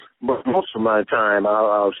But most of my time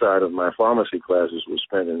outside of my pharmacy classes was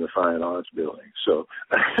spent in the fine arts building. So,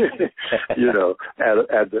 you know, at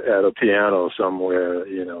a piano somewhere,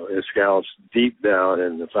 you know, it scouts deep down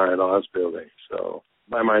in the fine arts building. So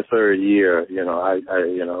by my third year, you know, I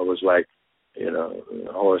you know, it was like, you know,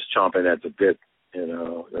 a horse chomping at the bit, you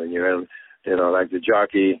know, and you're in, you know, like the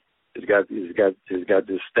jockey. He's got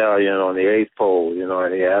this stallion on the 8th pole, you know,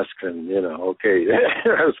 and he asks him, you know, okay,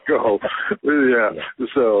 let's go. Yeah.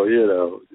 So, you know,